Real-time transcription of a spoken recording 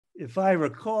if I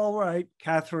recall right,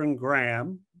 Catherine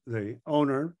Graham, the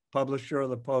owner, publisher of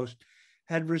the Post,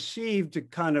 had received a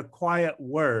kind of quiet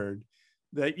word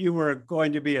that you were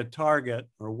going to be a target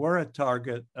or were a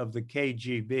target of the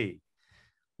KGB.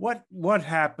 What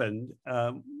happened?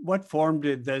 What form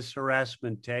did this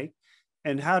harassment take?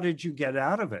 And how did you get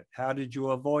out of it? How did you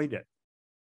avoid it?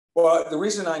 Well, the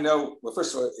reason I know, well,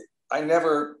 first of all, I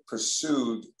never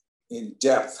pursued in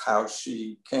depth how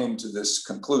she came to this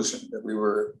conclusion that we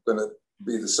were going to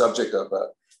be the subject of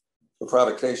a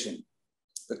provocation.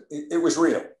 But it was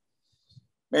real.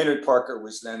 Maynard Parker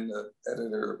was then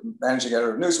the managing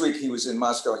editor of Newsweek. He was in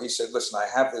Moscow. He said, listen, I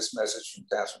have this message from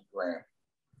Catherine Graham.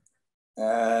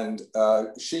 And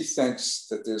she thinks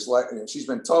that she's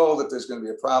been told that there's going to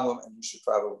be a problem and you should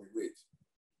probably leave.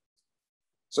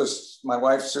 So my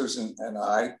wife, Susan, and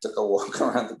I took a walk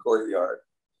around the courtyard.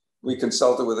 We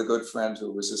consulted with a good friend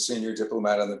who was a senior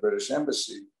diplomat on the British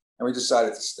Embassy, and we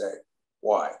decided to stay.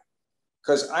 Why?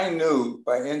 Because I knew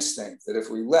by instinct that if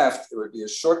we left, it would be a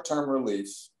short-term relief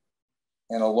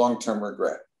and a long-term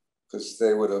regret, because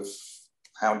they would have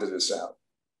hounded us out.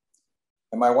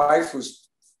 And my wife, whose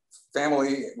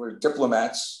family were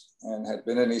diplomats and had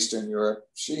been in Eastern Europe,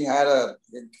 she had a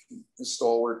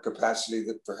stalwart capacity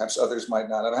that perhaps others might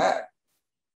not have had.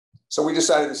 So we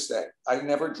decided to stay. I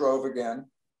never drove again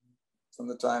from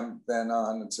the time then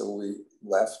on until we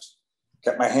left.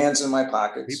 Kept my hands in my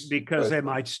pockets. Because they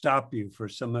might stop you for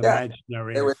some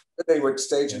imaginary... They would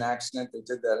stage an accident. They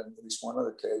did that in at least one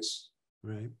other case.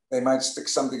 Right. They might stick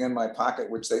something in my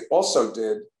pocket, which they also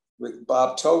did with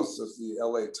Bob Toth of the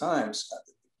LA Times.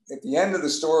 At the end of the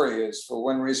story is, for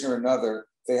one reason or another,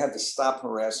 they had to stop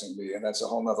harassing me, and that's a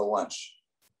whole nother lunch.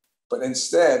 But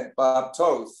instead, Bob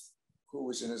Toth, who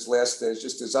was in his last days,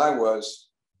 just as I was,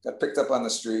 got picked up on the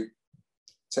street,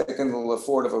 taken to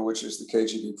Lefortovo, which is the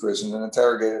KGB prison, and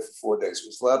interrogated for 4 days. He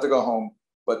was allowed to go home,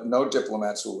 but no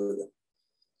diplomats were with him.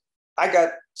 I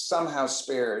got somehow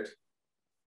spared,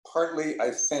 partly,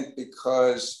 I think,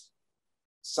 because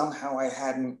somehow I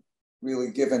hadn't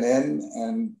really given in,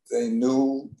 and they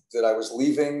knew that I was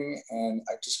leaving, and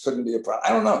I just couldn't be a problem.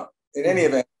 I don't know, in any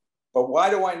event. But why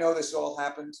do I know this all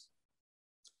happened?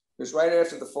 Because right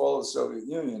after the fall of the Soviet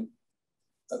Union,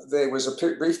 there was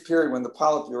a brief period when the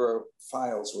Politburo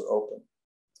files were open.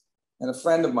 And a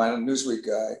friend of mine, a Newsweek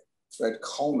guy, Fred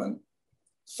Coleman,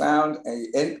 found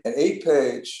an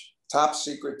 8-page top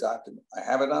secret document. I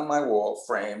have it on my wall,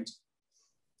 framed,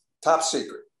 top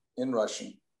secret in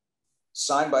Russian,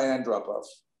 signed by Andropov,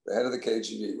 the head of the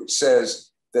KGB, which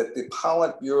says that the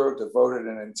Politburo devoted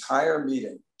an entire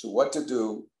meeting to what to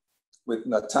do with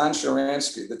Natan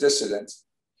Sharansky, the dissident,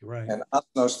 right, and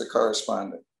Osnos, the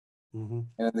correspondent. Mm-hmm.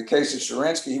 And in the case of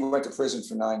Sharansky, he went to prison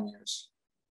for 9 years.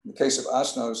 In the case of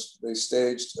Osnos, they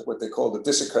staged what they called the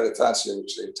disaccreditatio,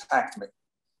 which they attacked me.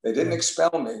 They didn't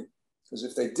expel me, because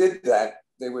if they did that,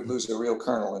 they would lose a real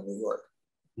colonel in New York.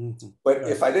 Mm-hmm. But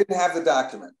if I didn't have the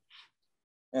document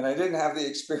and I didn't have the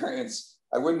experience,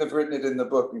 I wouldn't have written it in the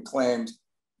book and claimed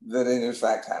that it in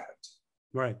fact happened.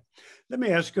 Right. Let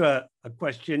me ask you a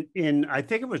question. In, I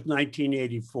think it was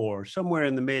 1984, somewhere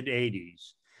in the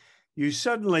mid-'80s, you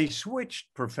suddenly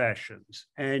switched professions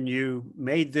and you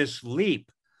made this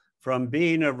leap from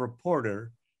being a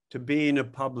reporter to being a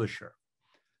publisher.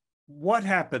 What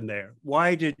happened there?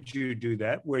 Why did you do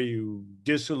that? Were you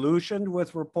disillusioned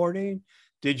with reporting?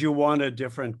 Did you want a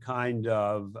different kind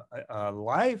of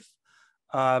life?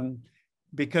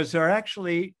 Because they're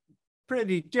actually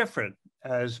pretty different,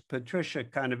 as Patricia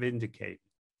kind of indicated.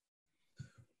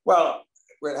 Well,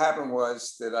 what happened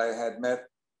was that I had met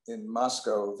in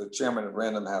Moscow the chairman of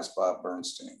Random House, Bob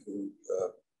Bernstein,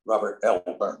 Robert L.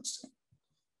 Bernstein.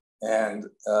 And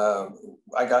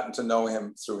I gotten to know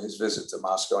him through his visit to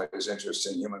Moscow, his interest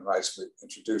in human rights. We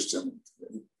introduced him,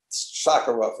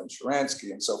 Sakharov and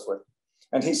Sharansky and so forth.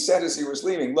 And he said as he was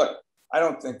leaving, look, I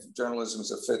don't think journalism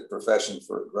is a fit profession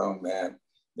for a grown man.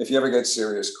 If you ever get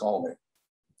serious, call me.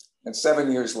 And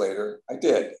 7 years later, I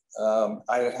did.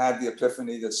 I had had the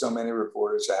epiphany that so many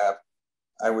reporters have.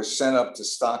 I was sent up to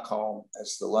Stockholm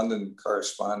as the London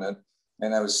correspondent,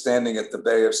 and I was standing at the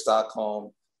Bay of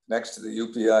Stockholm next to the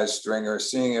UPI stringer,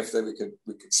 seeing if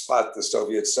we could spot the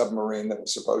Soviet submarine that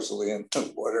was supposedly in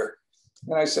the water.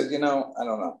 And I said, you know, I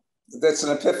don't know. That's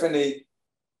an epiphany.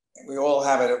 We all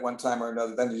have it at one time or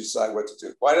another. Then you decide what to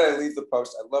do. Why did I leave the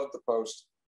Post? I loved the Post,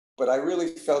 but I really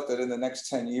felt that in the next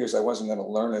 10 years, I wasn't going to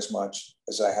learn as much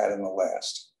as I had in the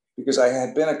last, because I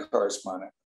had been a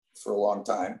correspondent for a long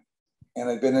time. And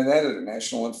I'd been an editor,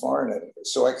 national and foreign editor.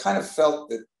 So I kind of felt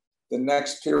that the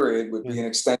next period would be an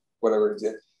extension of what I already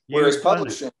did. Whereas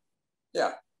publishing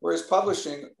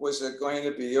was going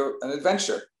to be an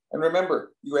adventure. And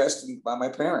remember, you asked about my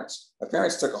parents. My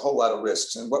parents took a whole lot of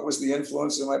risks. And what was the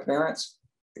influence of my parents?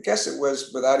 I guess it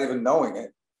was, without even knowing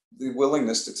it, the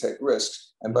willingness to take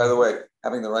risks. And by the way,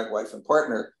 having the right wife and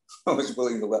partner who was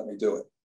willing to let me do it.